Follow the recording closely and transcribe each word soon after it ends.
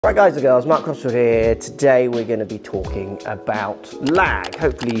Right guys and girls, Mark Crossfield here. Today we're going to be talking about lag.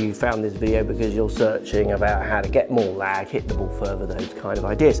 Hopefully you found this video because you're searching about how to get more lag, hit the ball further, those kind of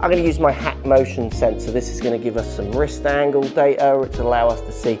ideas. I'm going to use my hack motion sensor. This is going to give us some wrist angle data, which will allow us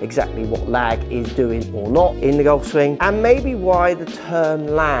to see exactly what lag is doing or not in the golf swing, and maybe why the term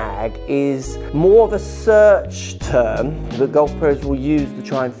lag is more of a search term that golf pros will use to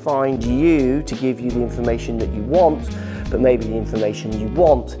try and find you, to give you the information that you want, but maybe the information you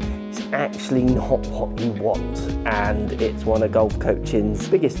want is actually not what you want. And it's one of golf coaching's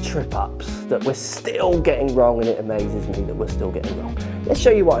biggest trip ups that we're still getting wrong, and it amazes me that we're still getting wrong. Let's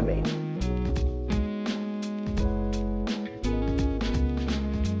show you what I mean.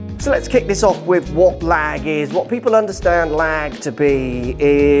 So let's kick this off with what lag is. What people understand lag to be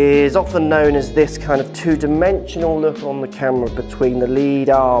is often known as this kind of two-dimensional look on the camera between the lead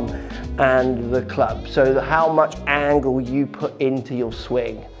arm and the club. So how much angle you put into your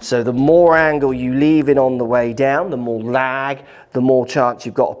swing. So the more angle you leave in on the way down, the more lag, the more chance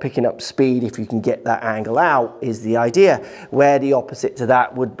you've got of picking up speed if you can get that angle out, is the idea. Where the opposite to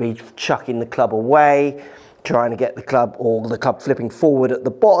that would be chucking the club away, trying to get the club, or the club flipping forward at the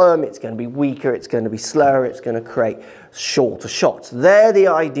bottom. It's going to be weaker, it's going to be slower, it's going to create shorter shots. They're the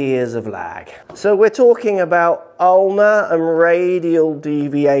ideas of lag. So we're talking about ulnar and radial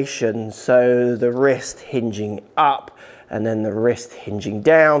deviation, so the wrist hinging up and then the wrist hinging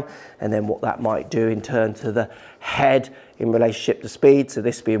down, and then what that might do in turn to the head in relationship to speed. So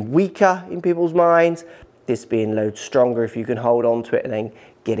this being weaker in people's minds, this being load stronger if you can hold on to it and then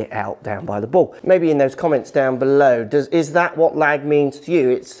get it out down by the ball. Maybe in those comments down below, is that what lag means to you?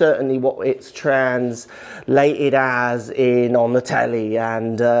 It's certainly what it's translated as on the telly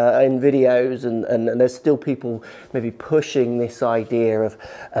and in videos, and there's still people maybe pushing this idea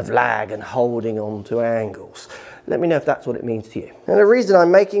of lag and holding on to angles. Let me know if that's what it means to you. And the reason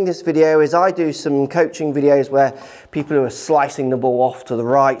I'm making this video is I do some coaching videos where people who are slicing the ball off to the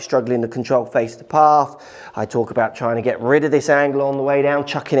right, struggling to control face the path. I talk about trying to get rid of this angle on the way down,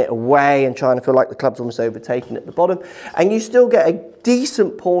 chucking it away and trying to feel like the club's almost overtaken at the bottom. And you still get a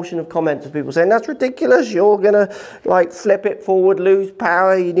decent portion of comments of people saying, that's ridiculous, you're gonna like flip it forward, lose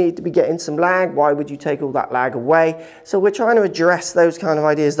power, you need to be getting some lag, why would you take all that lag away? So we're trying to address those kind of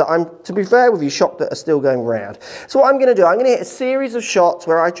ideas that I'm, to be fair with you, shocked that are still going around. So what I'm gonna do, I'm gonna hit a series of shots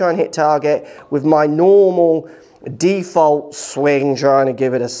where I try and hit target with my normal default swing, trying to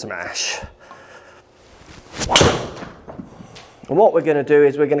give it a smash. And what we're going to do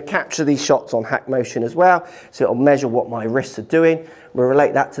is we're going to capture these shots on hack motion as well, so it'll measure what my wrists are doing. We'll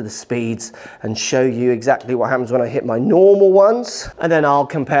relate that to the speeds and show you exactly what happens when I hit my normal ones, and then I'll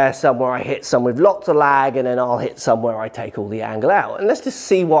compare some where I hit some with lots of lag, and then I'll hit some where I take all the angle out, and let's just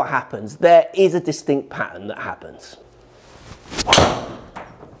see what happens. There is a distinct pattern that happens.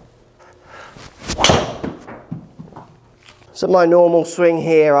 So my normal swing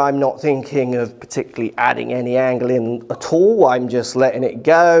here, I'm not thinking of particularly adding any angle in at all. I'm just letting it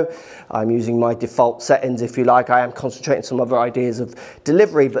go. I'm using my default settings, if you like. I am concentrating some other ideas of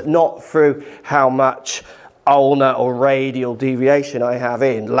delivery, but not through how much ulnar or radial deviation I have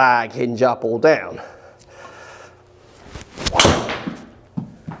in, lag, hinge up or down.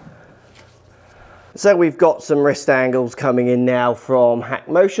 So we've got some wrist angles coming in now from hack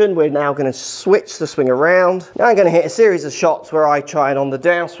motion. We're now going to switch the swing around. Now I'm going to hit a series of shots where I try and on the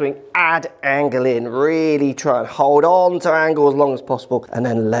downswing add angle in, really try and hold on to angle as long as possible and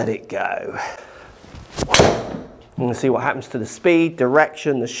then let it go. And see what happens to the speed,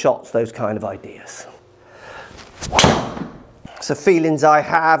 direction, the shots, those kind of ideas. So feelings I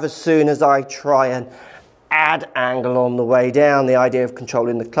have as soon as I try and add angle on the way down, the idea of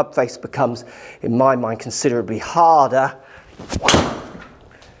controlling the club face becomes, in my mind, considerably harder.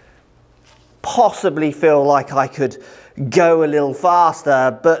 Possibly feel like I could go a little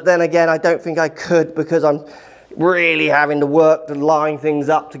faster, but then again, I don't think I could, because I'm really having to work to line things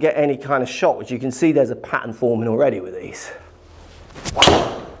up to get any kind of shot, which you can see there's a pattern forming already with these.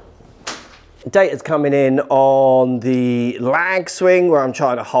 Data's coming in on the lag swing where I'm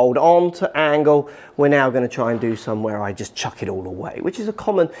trying to hold on to angle. We're now going to try and do some where I just chuck it all away, which is a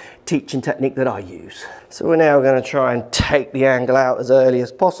common teaching technique that I use. So we're now going to try and take the angle out as early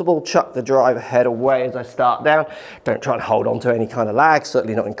as possible, chuck the driver head away as I start down. Don't try and hold on to any kind of lag,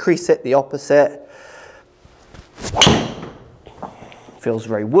 certainly not increase it, the opposite. Feels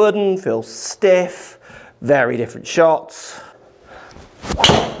very wooden, feels stiff, very different shots.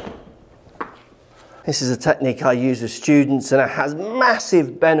 This is a technique I use with students and it has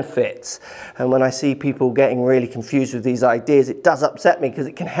massive benefits. And when I see people getting really confused with these ideas, it does upset me because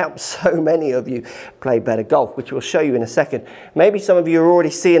it can help so many of you play better golf, which we'll show you in a second. Maybe some of you are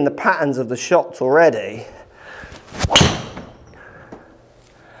already seeing the patterns of the shots already,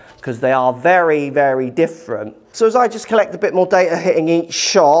 because they are very, very different. So as I just collect a bit more data hitting each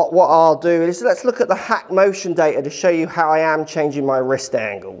shot, what I'll do is let's look at the hack motion data to show you how I am changing my wrist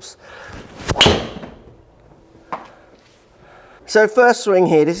angles. So first swing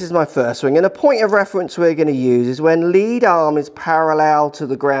here, this is my first swing, and a point of reference we're going to use is when lead arm is parallel to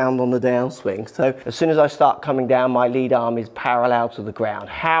the ground on the downswing. So as soon as I start coming down, my lead arm is parallel to the ground.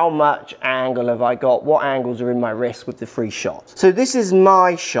 How much angle have I got? What angles are in my wrist with the free shots? So this is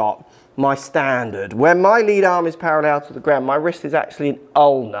my shot, my standard. When my lead arm is parallel to the ground, my wrist is actually an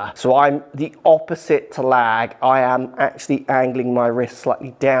ulnar. So I'm the opposite to lag. I am actually angling my wrist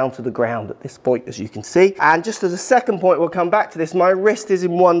slightly down to the ground at this point, as you can see. And just as a second point, we'll come back to this, my wrist is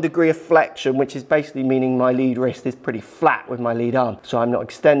in 1 degree of flexion, which is basically meaning my lead wrist is pretty flat with my lead arm. So I'm not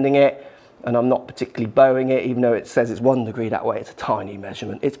extending it, and I'm not particularly bowing it, even though it says it's 1 degree that way. It's a tiny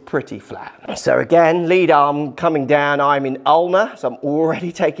measurement. It's pretty flat. So again, lead arm coming down, I'm in ulnar, so I'm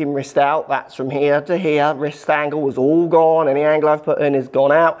already taking wrist out. That's from here to here. Wrist angle was all gone. Any angle I've put in has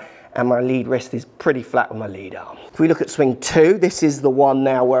gone out, and my lead wrist is pretty flat with my lead arm. If we look at swing 2, this is the one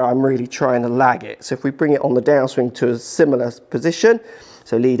now where I'm really trying to lag it. So if we bring it on the downswing to a similar position,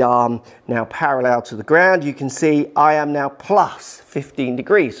 so lead arm now parallel to the ground, you can see I am now plus 15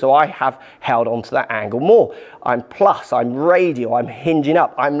 degrees. So I have held on to that angle more. I'm plus, I'm radial, I'm hinging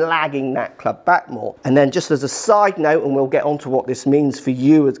up, I'm lagging that club back more. And then just as a side note, and we'll get onto what this means for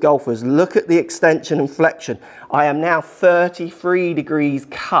you as golfers, look at the extension and flexion. I am now 33 degrees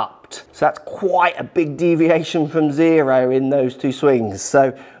cupped. So that's quite a big deviation from zero in those two swings.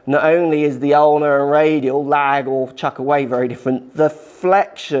 So not only is the ulnar and radial, lag or chuck away, very different, the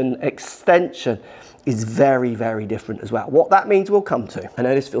flexion, extension is very, very different as well. What that means we'll come to. I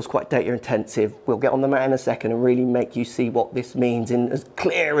know this feels quite data intensive. We'll get on the mat in a second and really make you see what this means in as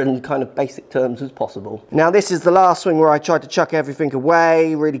clear and kind of basic terms as possible. Now this is the last swing where I tried to chuck everything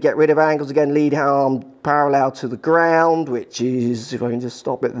away, really get rid of angles again, lead arm parallel to the ground, which is, if I can just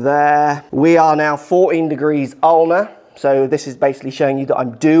stop it there. We are now 14 degrees ulnar. So this is basically showing you that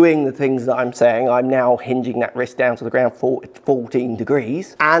I'm doing the things that I'm saying. I'm now hinging that wrist down to the ground 14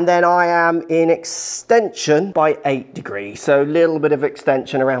 degrees. And then I am in extension by 8 degrees. So a little bit of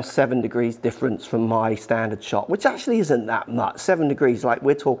extension, around 7 degrees difference from my standard shot, which actually isn't that much. 7 degrees, like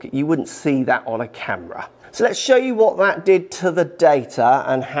we're talking, you wouldn't see that on a camera. So let's show you what that did to the data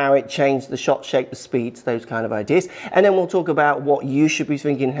and how it changed the shot shape, the speeds, those kind of ideas. And then we'll talk about what you should be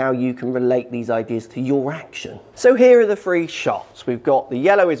thinking, how you can relate these ideas to your action. So here are the 3 shots. We've got the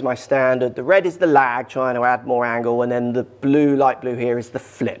yellow is my standard, the red is the lag, trying to add more angle, and then the blue, light blue here is the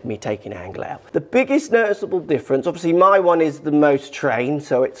flip, me taking angle out. The biggest noticeable difference, obviously my one is the most trained,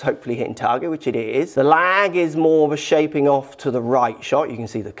 so it's hopefully hitting target, which it is. The lag is more of a shaping off to the right shot. You can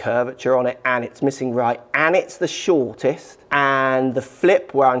see the curvature on it, and it's missing right, and it's the shortest. And the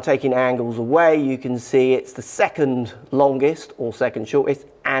flip, where I'm taking angles away, you can see it's the second longest or second shortest,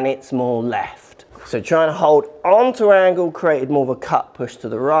 and it's more left. So trying to hold onto angle created more of a cut push to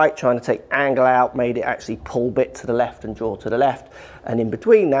the right, trying to take angle out made it actually pull bit to the left and draw to the left. And in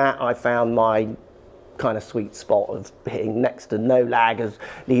between that, I found my kind of sweet spot of hitting next to no lag as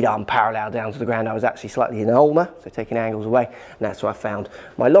lead arm parallel down to the ground. I was actually slightly in ulnar, so taking angles away, and that's where I found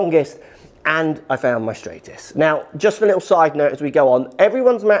my longest. And I found my straightest. Now, just a little side note as we go on,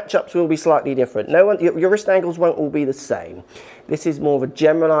 everyone's matchups will be slightly different. Your wrist angles won't all be the same. This is more of a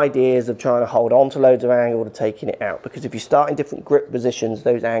general ideas of trying to hold on to loads of angle to taking it out, because if you start in different grip positions,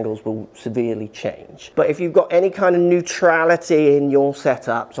 those angles will severely change. But if you've got any kind of neutrality in your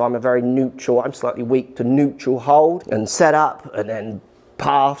setup, so I'm a very neutral, I'm slightly weak to neutral hold and setup, and then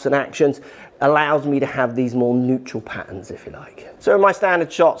paths and actions, allows me to have these more neutral patterns, if you like. So my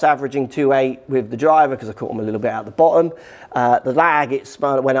standard shots averaging 2.8 with the driver, because I caught them a little bit out the bottom. The lag, it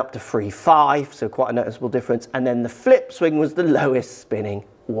went up to 3.5, so quite a noticeable difference. And then the flip swing was the lowest spinning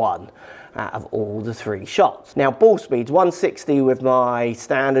one out of all the 3 shots. Now ball speeds, 160 with my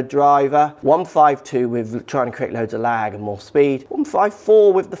standard driver, 152 with trying to create loads of lag and more speed,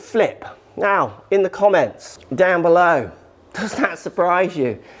 154 with the flip. Now, in the comments down below, does that surprise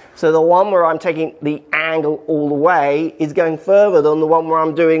you? So the one where I'm taking the angle all the way is going further than the one where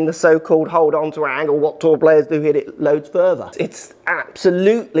I'm doing the so-called hold on to angle, what tour players do, hit it loads further. It's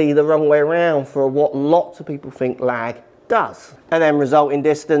absolutely the wrong way around for what lots of people think lag does. And then resulting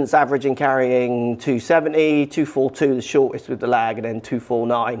distance, averaging carrying 270, 242 the shortest with the lag, and then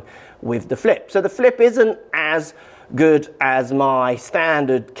 249 with the flip. So the flip isn't as good as my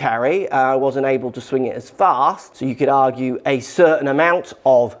standard carry. I wasn't able to swing it as fast, so you could argue a certain amount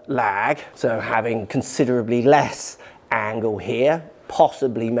of lag, so having considerably less angle here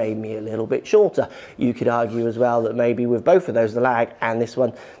possibly made me a little bit shorter. You could argue as well that maybe with both of those, the lag and this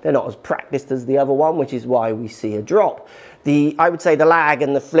one, they're not as practiced as the other one, which is why we see a drop. I would say the lag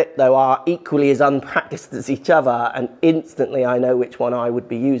and the flip though are equally as unpracticed as each other, and instantly I know which one I would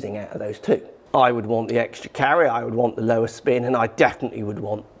be using out of those two. I would want the extra carry, I would want the lower spin, and I definitely would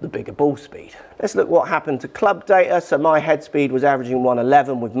want the bigger ball speed. Let's look what happened to club data. So my head speed was averaging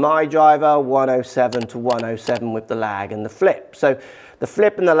 111 with my driver, 107 to 107 with the lag and the flip. So the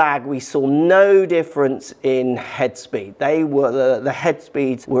flip and the lag, we saw no difference in head speed. The head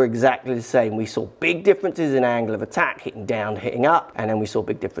speeds were exactly the same. We saw big differences in angle of attack, hitting down, hitting up, and then we saw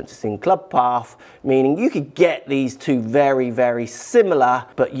big differences in club path, meaning you could get these two very, very similar,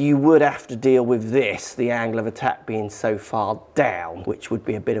 but you would have to deal with this, the angle of attack being so far down, which would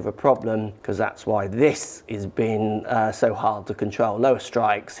be a bit of a problem, because that's why this has been so hard to control. Lower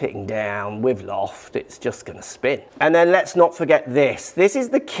strikes, hitting down with loft, it's just gonna spin. And then let's not forget this. This is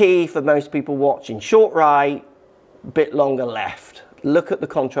the key for most people watching. Short right, bit longer left. Look at the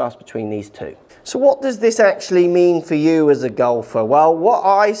contrast between these two. So what does this actually mean for you as a golfer? Well, what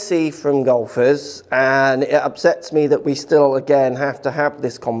I see from golfers, and it upsets me that we still again have to have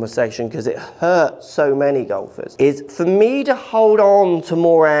this conversation because it hurts so many golfers, is for me to hold on to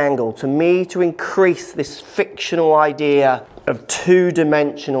more angle, to me to increase this fictional idea of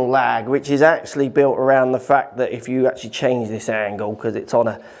two-dimensional lag, which is actually built around the fact that if you actually change this angle, because it's on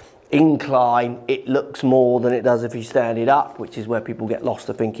a incline, it looks more than it does if you stand it up, which is where people get lost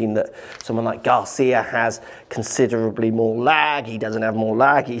to thinking that someone like Garcia has considerably more lag. He doesn't have more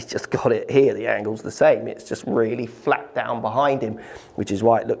lag, he's just got it here, the angle's the same, it's just really flat down behind him, which is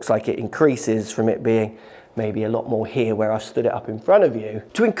why it looks like it increases from it being maybe a lot more here where I've stood it up in front of you.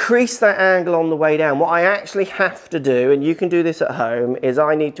 To increase that angle on the way down, what I actually have to do, and you can do this at home, is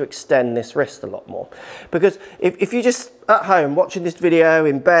I need to extend this wrist a lot more. Because if you're just at home watching this video,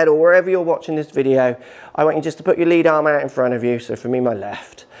 in bed or wherever you're watching this video, I want you just to put your lead arm out in front of you, so for me my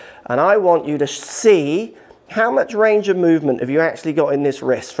left, and I want you to see how much range of movement have you actually got in this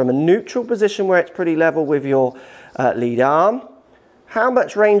wrist from a neutral position where it's pretty level with your lead arm. How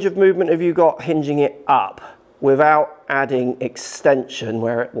much range of movement have you got hinging it up without adding extension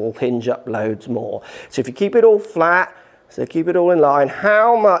where it will hinge up loads more? So if you keep it all flat, so keep it all in line,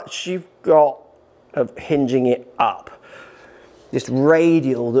 how much you've got of hinging it up? This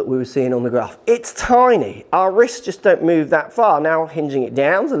radial that we were seeing on the graph, it's tiny. Our wrists just don't move that far. Now hinging it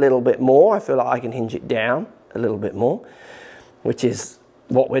down's a little bit more. I feel like I can hinge it down a little bit more, which is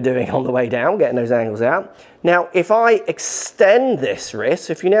what we're doing on the way down, getting those angles out. Now, if I extend this wrist,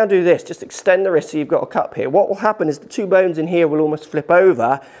 if you now do this, just extend the wrist so you've got a cup here, what will happen is the two bones in here will almost flip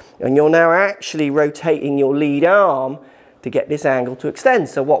over, and you're now actually rotating your lead arm to get this angle to extend.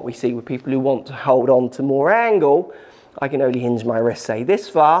 So what we see with people who want to hold on to more angle, I can only hinge my wrist, say, this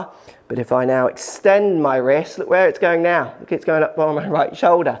far, but if I now extend my wrist, look where it's going now. Look, it's going up on my right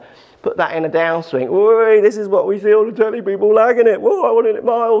shoulder. Put that in a downswing. Oi, this is what we see on the telly, people lagging it. Whoa, I want it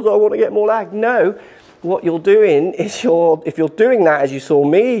miles, I want to get more lag. No, what you're doing is if you're doing that as you saw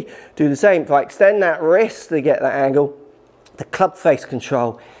me do the same, if I extend that wrist to get that angle, the club face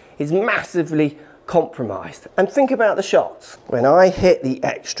control is massively compromised. And think about the shots. When I hit the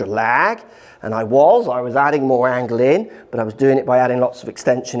extra lag, and I was adding more angle in, but I was doing it by adding lots of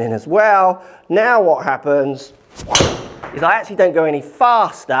extension in as well. Now what happens is I actually don't go any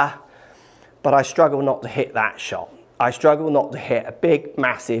faster, but I struggle not to hit that shot. I struggle not to hit a big,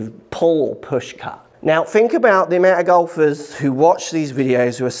 massive pull or push cut. Now think about the amount of golfers who watch these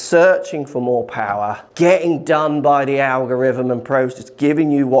videos who are searching for more power, getting done by the algorithm and pros just giving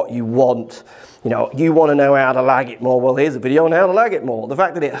you what you want. You know, you want to know how to lag it more. Well, here's a video on how to lag it more. The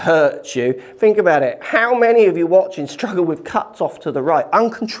fact that it hurts you, think about it. How many of you watching struggle with cuts off to the right,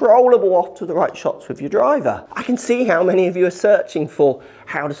 uncontrollable off to the right shots with your driver? I can see how many of you are searching for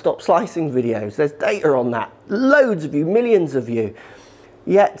how to stop slicing videos. There's data on that. Loads of you, millions of you.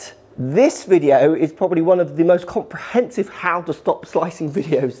 Yet, this video is probably one of the most comprehensive how to stop slicing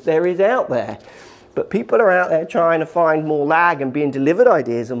videos there is out there. But people are out there trying to find more lag and being delivered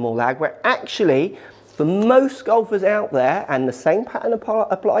ideas of more lag, where actually, for most golfers out there, and the same pattern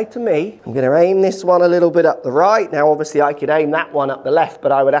applied to me, I'm going to aim this one a little bit up the right. Now, obviously, I could aim that one up the left,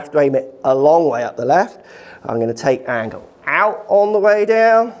 but I would have to aim it a long way up the left. I'm going to take angle out on the way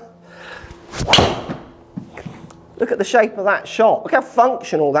down. Look at the shape of that shot. Look how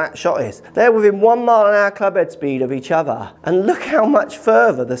functional that shot is. They're within 1 mile an hour club head speed of each other. And look how much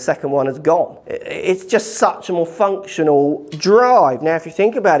further the second one has gone. It's just such a more functional drive. Now, if you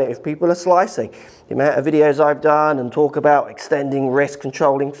think about it, if people are slicing, the amount of videos I've done and talk about extending wrist,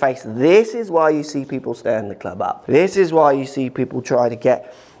 controlling face, this is why you see people stand the club up. This is why you see people try to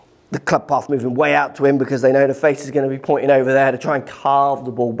get the club path moving way out to him, because they know the face is going to be pointing over there to try and carve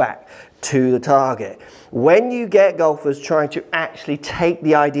the ball back to the target. When you get golfers trying to actually take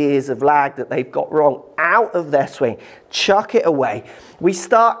the ideas of lag that they've got wrong out of their swing, chuck it away, we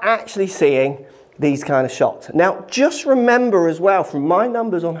start actually seeing these kind of shots. Now, just remember as well, from my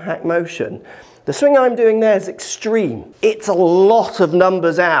numbers on Hack Motion, the swing I'm doing there is extreme. It's a lot of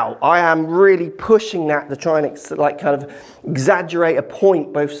numbers out. I am really pushing that to try and kind of exaggerate a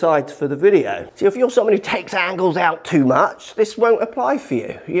point both sides for the video. So if you're someone who takes angles out too much, this won't apply for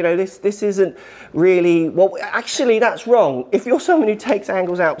you. You know, this isn't really, well, actually that's wrong. If you're someone who takes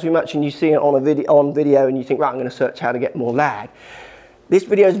angles out too much and you see it on video and you think, right, I'm going to search how to get more lag, this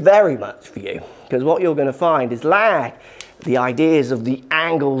video is very much for you, because what you're going to find is lag, the ideas of the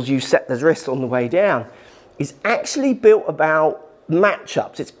angles you set the wrist on the way down, is actually built about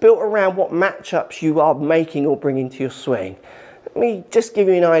matchups. It's built around what matchups you are making or bringing to your swing. Let me just give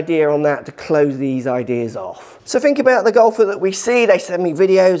you an idea on that to close these ideas off. So think about the golfer that we see. They send me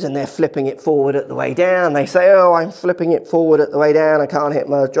videos and they're flipping it forward at the way down. They say, oh, I'm flipping it forward at the way down. I can't hit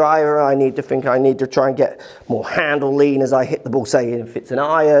my driver. I need to try and get more handle lean as I hit the ball, say if it's an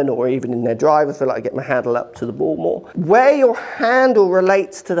iron or even in their driver, feel like I get my handle up to the ball more. Where your handle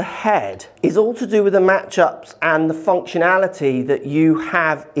relates to the head is all to do with the matchups and the functionality that you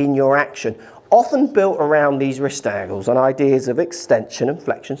have in your action, often built around these wrist angles and ideas of extension and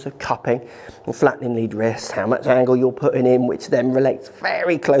flexion, so cupping and flattening lead wrist, how much angle you're putting in, which then relates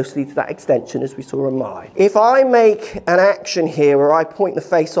very closely to that extension as we saw in mine. If I make an action here where I point the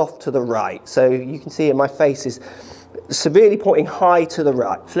face off to the right, so you can see my face is severely pointing high to the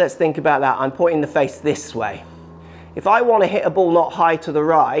right. So let's think about that. I'm pointing the face this way. If I want to hit a ball not high to the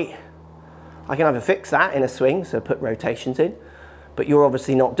right, I can either fix that in a swing, so put rotations in. But you're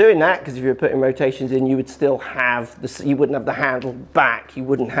obviously not doing that, because if you were putting rotations in, you would still have this, you wouldn't have the handle back, you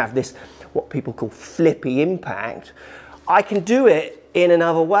wouldn't have this, what people call flippy impact. I can do it in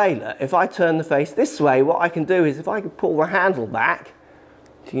another way. Look, if I turn the face this way, what I can do is if I can pull the handle back,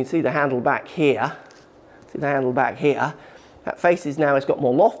 so you can see the handle back here, that face is now, it's got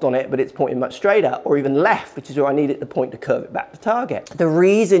more loft on it, but it's pointing much straighter, or even left, which is where I need it to point to curve it back to target. The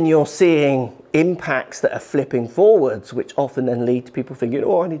reason you're seeing impacts that are flipping forwards, which often then lead to people thinking,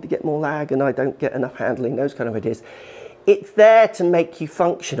 oh, I need to get more lag and I don't get enough handling, those kind of ideas. It's there to make you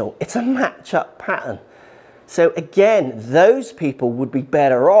functional. It's a match-up pattern. So again, those people would be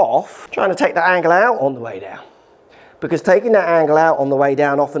better off trying to take that angle out on the way down, because taking that angle out on the way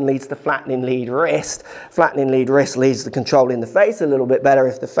down often leads to flattening lead wrist. Flattening lead wrist leads to controlling the face a little bit better.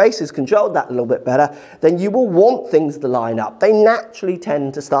 If the face is controlled that a little bit better, then you will want things to line up. They naturally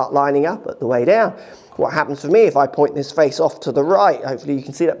tend to start lining up at the way down. What happens for me if I point this face off to the right, hopefully you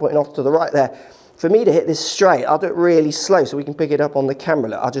can see that pointing off to the right there, for me to hit this straight, I'll do it really slow so we can pick it up on the camera.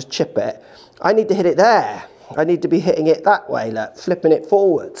 Look, I'll just chip it. I need to hit it there. I need to be hitting it that way, look, flipping it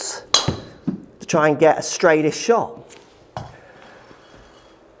forwards to try and get a straighter shot.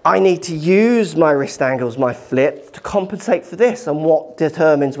 I need to use my wrist angles, my flip, to compensate for this, and what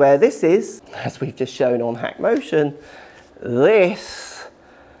determines where this is, as we've just shown on Hack Motion, this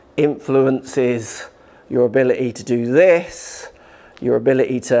influences your ability to do this, your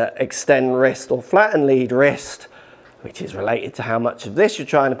ability to extend wrist or flatten lead wrist, which is related to how much of this you're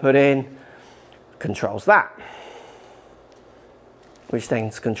trying to put in, controls that, which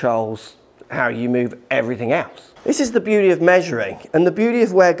then controls how you move everything else. This is the beauty of measuring, and the beauty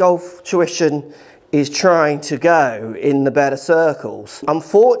of where golf tuition is trying to go in the better circles.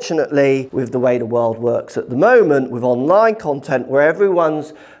 Unfortunately, with the way the world works at the moment, with online content where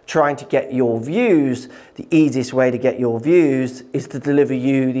everyone's trying to get your views, the easiest way to get your views is to deliver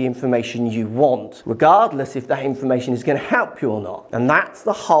you the information you want, regardless if that information is going to help you or not. And that's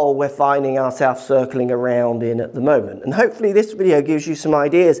the hole we're finding ourselves circling around in at the moment. And hopefully this video gives you some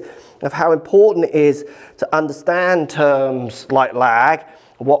ideas of how important it is to understand terms like lag,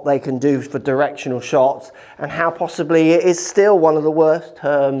 what they can do for directional shots, and how possibly it is still one of the worst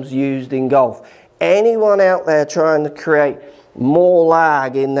terms used in golf. Anyone out there trying to create more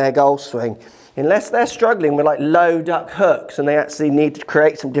lag in their golf swing, unless they're struggling with like low duck hooks and they actually need to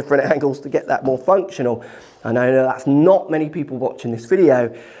create some different angles to get that more functional, I know that's not many people watching this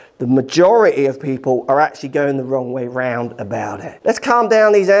video. The majority of people are actually going the wrong way round about it. Let's calm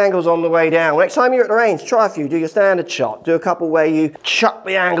down these angles on the way down. Next time you're at the range, try a few, do your standard shot, do a couple where you chuck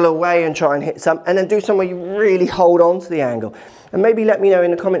the angle away and try and hit some, and then do some where you really hold on to the angle. And maybe let me know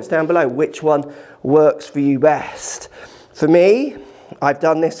in the comments down below which one works for you best. For me, I've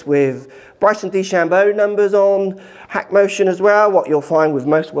done this with Bryson DeChambeau numbers on hack motion as well. What you'll find with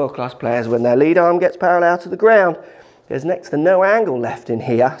most world-class players when their lead arm gets parallel to the ground, there's next to no angle left in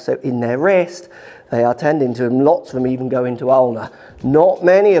here, so in their wrist, they are tending to, lots of them even go into ulnar. Not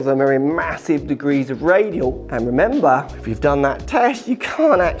many of them are in massive degrees of radial. And remember, if you've done that test, you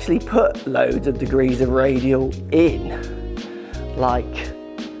can't actually put loads of degrees of radial in. Like,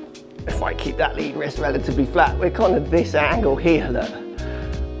 if I keep that lead wrist relatively flat, we're kind of this angle here, look.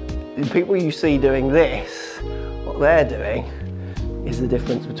 The people you see doing this, what they're doing is the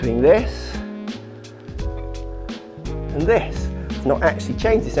difference between this and this. I've not actually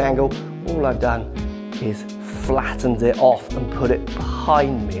changed this angle. All I've done is flattened it off and put it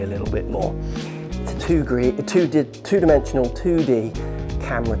behind me a little bit more. It's a two-dimensional 2D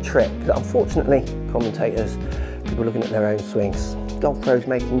camera trick that unfortunately commentators, people looking at their own swings, golf pros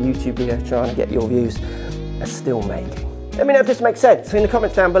making YouTube videos trying to get your views, are still making. Let me know if this makes sense in the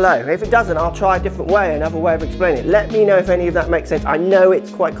comments down below. If it doesn't, I'll try a different way, another way of explaining it. Let me know if any of that makes sense. I know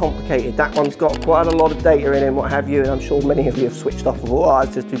it's quite complicated. That one's got quite a lot of data in it and what have you, and I'm sure many of you have switched off and thought, oh,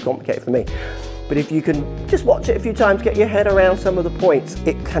 it's just too complicated for me. But if you can just watch it a few times, get your head around some of the points,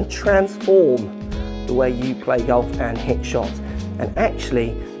 it can transform the way you play golf and hit shots. And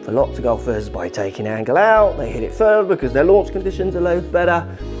actually, for lots of golfers, by taking angle out, they hit it further because their launch conditions are loads better,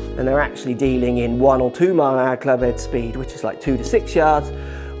 and they're actually dealing in 1 or 2 mile an hour club head speed, which is like 2 to 6 yards,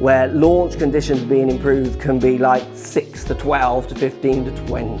 where launch conditions being improved can be like 6 to 12 to 15 to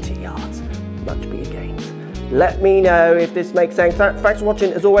 20 yards. Much bigger gains. Let me know if this makes sense. Thanks for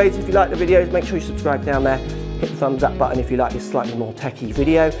watching. As always, if you like the videos, make sure you subscribe down there. Hit the thumbs up button if you like this slightly more techie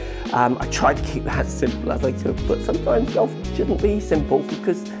video. I tried to keep that as simple as I could, but sometimes golf shouldn't be simple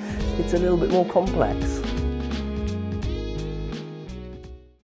because it's a little bit more complex.